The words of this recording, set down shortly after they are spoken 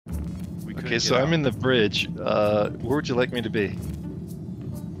Okay, so I'm in the bridge. Where would you like me to be?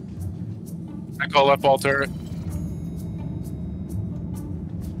 I call left ball turret.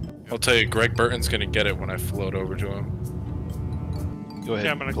 I'll tell you, Greg Burton's gonna get it when I float over to him. Go ahead,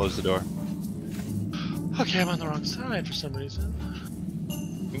 Yeah, I'm gonna close the door. Okay, I'm on the wrong side for some reason.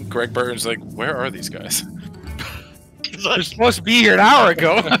 Greg Burton's like, where are these guys? They're supposed to be here an hour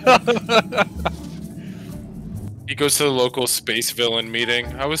ago. He goes to the local space villain meeting.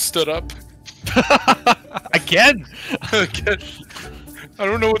 I was stood up. Again? Again. I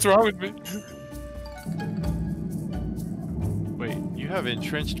don't know what's wrong with me. Wait, you have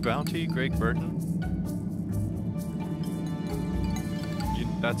entrenched bounty, Greg Burton?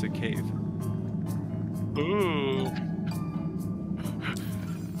 That's a cave. Ooh.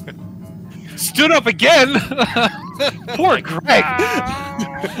 Stood up again. Poor Greg.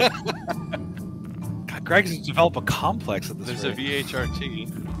 God, Greg's developed a complex at this There's rate. a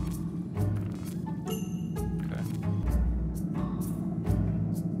VHRT.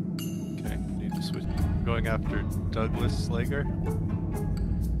 Okay, need to switch. Going after Douglas Slager.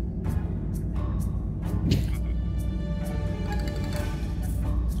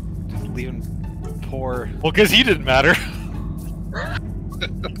 Just leaving poor. Well, because he didn't matter.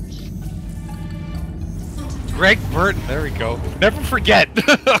 Greg Burton. There we go. Never forget.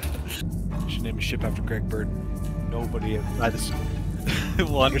 Should name a ship after Greg Burton. Nobody outside this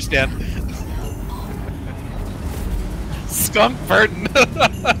will understand. Skunk Burton.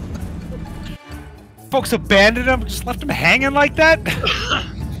 Folks abandoned him, just left him hanging like that.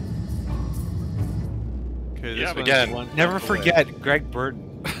 Okay, this Yeah, one's again, one Never step away. forget Greg Burton.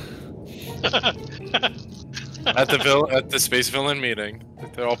 At the space villain meeting.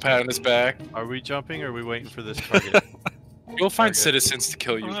 They're all patting his back. Are we jumping or are we waiting for this target? You'll find Target. citizens to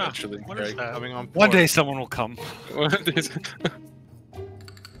kill you Ah, eventually, what is Greg. that? Coming on One port. day someone will come.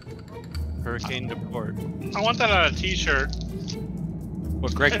 Hurricane to port. I want that on a t-shirt.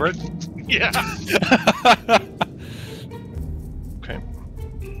 What, Greg Burton? Yeah. Okay.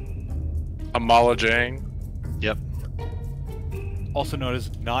 Amala Jang. Yep. Also known as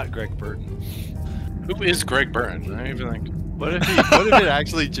not Greg Burton. Who is Greg Burton? I don't even think. What if it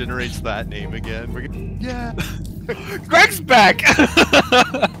actually generates that name again? We're gonna, yeah. Greg's back!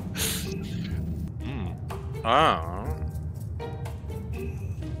 Oh.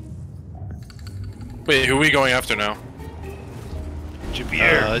 Wait, who are we going after now?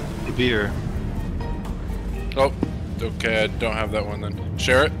 Jabir. The beer. Oh, okay, I don't have that one then.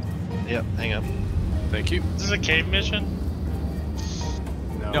 Share it. Yep, hang up. Thank you. Is this a cave mission?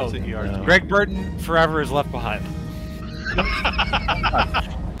 No, it's an ERT. no. Greg Burton forever is left behind.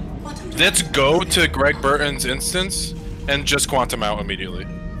 Let's go to Greg Burton's instance and just quantum out immediately.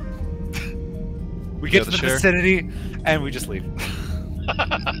 We get Yeah, to the share. vicinity and we just leave.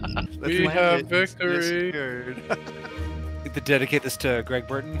 We have victory. To dedicate this to Greg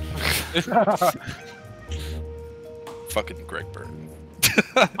Burton. Fucking Greg Burton.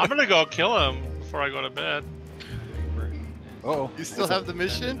 I'm gonna go kill him before I go to bed. Oh, You still have the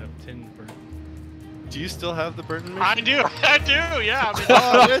mission? Do you still have the Burton mission? I do, yeah. I mean,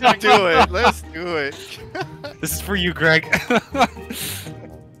 Oh, let's do it. Let's do it. this is for you, Greg. Wow,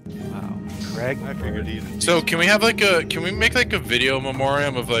 Greg. I figured he'd. So can we have like can we make like a video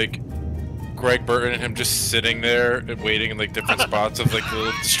memoriam of like Greg Burton and him just sitting there and waiting in like different spots of like the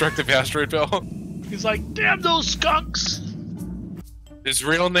little destructive asteroid belt? he's like, damn those skunks! His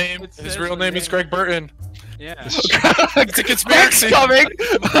real name is Greg Burton. Yeah. It's a conspiracy. Greg's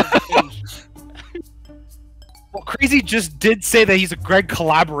coming! Well, Crazy just did say that he's a Greg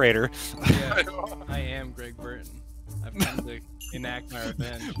collaborator. Yeah, I am Greg Burton. I've come to enact my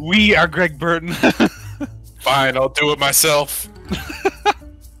revenge. We are Greg Burton. Fine, I'll do it myself.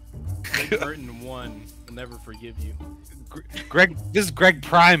 Greg Burton won. Will never forgive you. Greg, this is Greg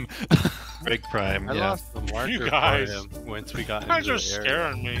Prime. Greg Prime. I Yeah. lost the Marker for guys. him once we got You guys into are the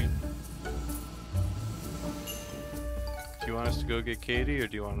area. scaring me. Do you want us to go get Katie, or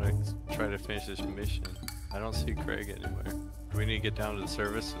do you want to try to finish this mission? I don't see Craig anywhere. Do we need to get down to the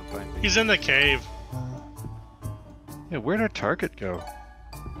service and find He's in the cave. Yeah, where'd our target go?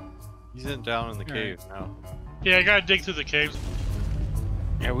 He's down in the cave now. Yeah, I gotta dig through the caves.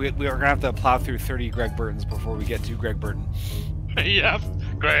 Yeah, we are gonna have to plow through 30 Greg Burtons before we get to Greg Burton. Yeah,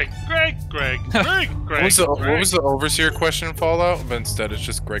 Greg. What was the overseer question in Fallout? But instead it's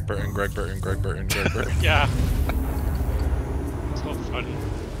just Greg Burton, Greg Burton, Greg Burton, Greg Burton. Yeah. So funny.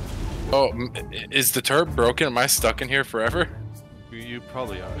 Oh, is the turret broken? Am I stuck in here forever? You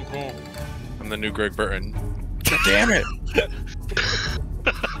probably are. Cool. I'm the new Greg Burton. God damn it!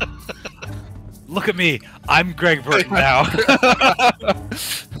 Look at me. I'm Greg Burton now.